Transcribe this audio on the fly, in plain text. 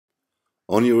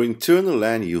On your internal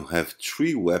LAN, you have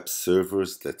 3 web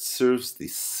servers that serves the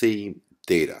same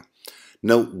data.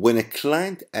 Now, when a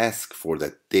client asks for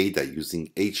that data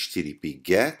using HTTP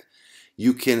GET,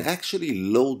 you can actually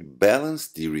load balance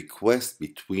the request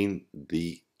between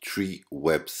the 3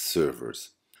 web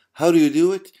servers. How do you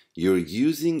do it? You're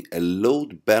using a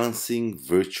load balancing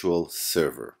virtual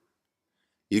server.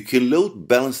 You can load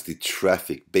balance the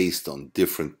traffic based on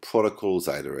different protocols,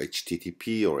 either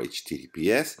HTTP or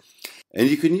HTTPS, and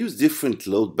you can use different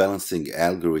load balancing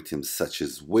algorithms such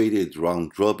as weighted,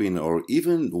 round robin, or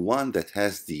even one that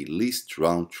has the least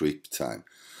round trip time.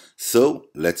 So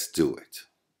let's do it.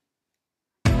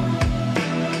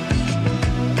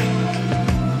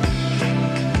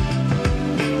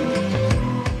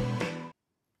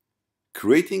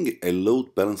 Creating a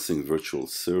load balancing virtual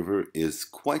server is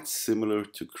quite similar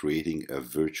to creating a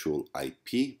virtual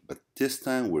IP, but this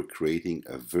time we're creating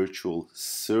a virtual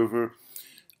server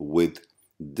with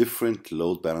different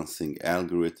load balancing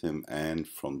algorithm and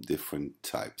from different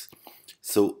types.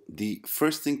 So the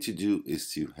first thing to do is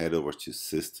to head over to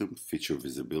System, Feature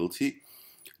Visibility,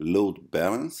 Load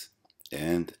Balance,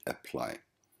 and Apply.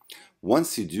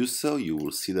 Once you do so, you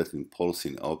will see that in Policy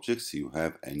and Objects you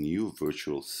have a new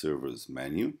Virtual Servers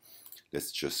menu.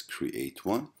 Let's just create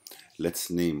one.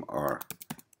 Let's name our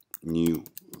new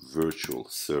virtual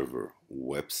server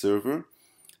web server.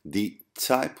 The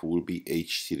type will be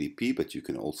HTTP, but you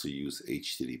can also use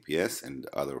HTTPS and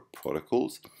other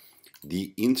protocols.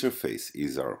 The interface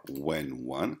is our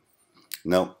WAN1.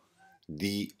 Now,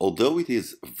 although it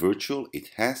is virtual, it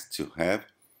has to have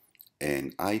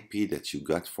an IP that you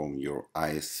got from your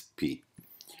ISP.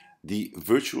 The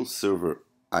virtual server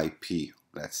IP,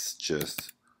 let's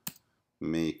just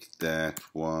make that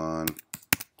one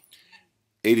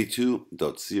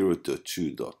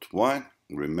 82.0.2.1.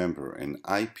 Remember, an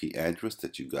IP address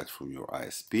that you got from your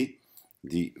ISP.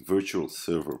 The virtual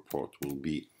server port will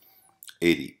be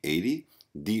 8080.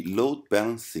 The load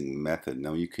balancing method,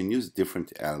 now you can use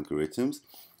different algorithms.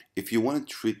 If you want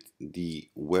to treat the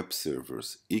web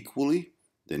servers equally,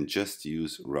 then just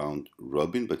use round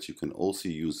robin, but you can also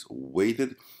use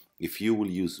weighted. If you will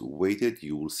use weighted,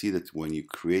 you will see that when you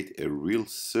create a real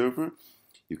server,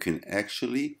 you can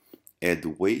actually add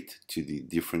weight to the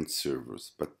different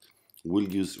servers, but we'll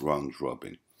use round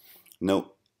robin.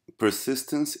 Now,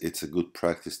 persistence, it's a good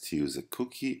practice to use a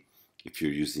cookie. If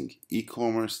you're using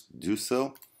e-commerce, do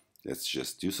so. Let's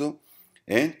just do so.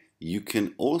 And you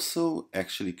can also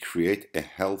actually create a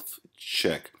health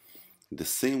check. The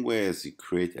same way as you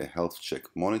create a health check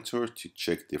monitor to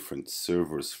check different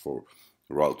servers for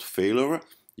route failure,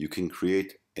 you can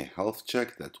create a health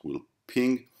check that will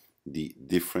ping the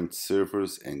different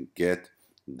servers and get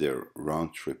their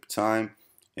round trip time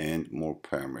and more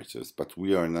parameters. But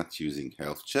we are not using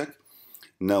health check.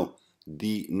 Now,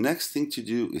 the next thing to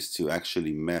do is to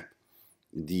actually map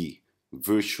the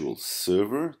virtual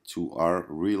server to our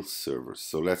real server.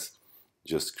 So let's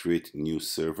just create new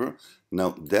server.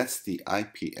 Now that's the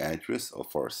IP address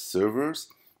of our servers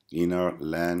in our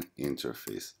LAN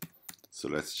interface. So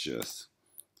let's just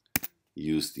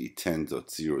use the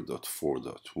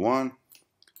 10.0.4.1.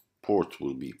 Port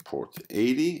will be port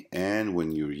 80, and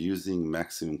when you're using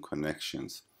maximum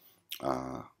connections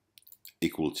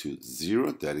equal to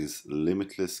 0, that is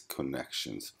limitless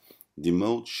connections. The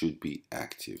mode should be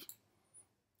active.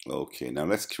 Okay, now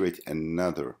let's create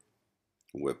another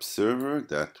web server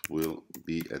that will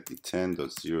be at the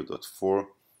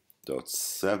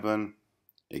 10.0.4.7.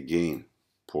 Again,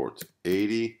 port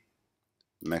 80,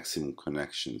 maximum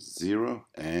connections 0,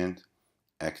 and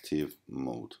active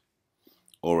mode.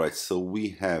 Alright, so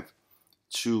we have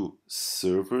 2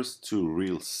 servers, 2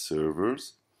 real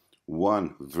servers,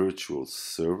 1 virtual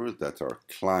server that our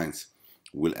clients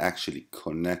will actually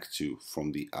connect to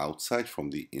from the outside,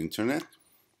 from the internet.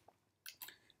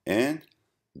 And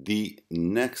the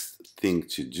next thing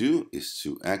to do is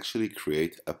to actually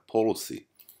create a policy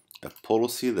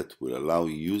that will allow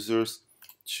users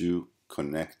to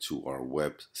connect to our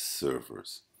web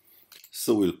servers.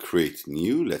 So we'll create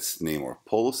new, let's name our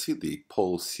policy. The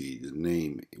policy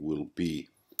name will be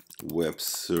web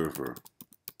server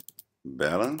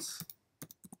balance.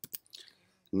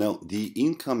 Now the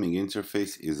incoming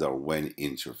interface is our WAN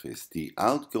interface. The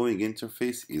outgoing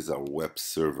interface is our web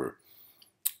server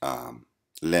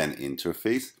LAN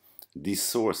interface. The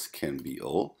source can be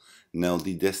all. Now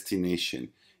the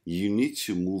destination, you need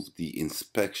to move the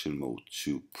inspection mode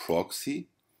to proxy,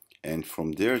 and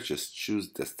from there just choose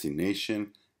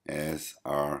destination as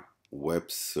our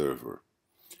web server.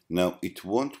 Now it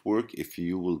won't work if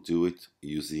you will do it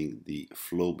using the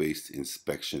flow-based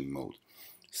inspection mode.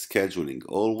 Scheduling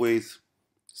always,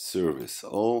 service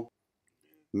all.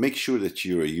 Make sure that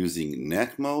you are using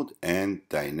net mode and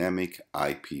dynamic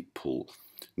IP pool.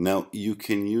 Now you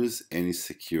can use any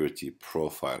security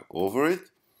profile over it,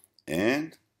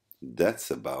 and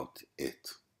that's about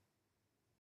it.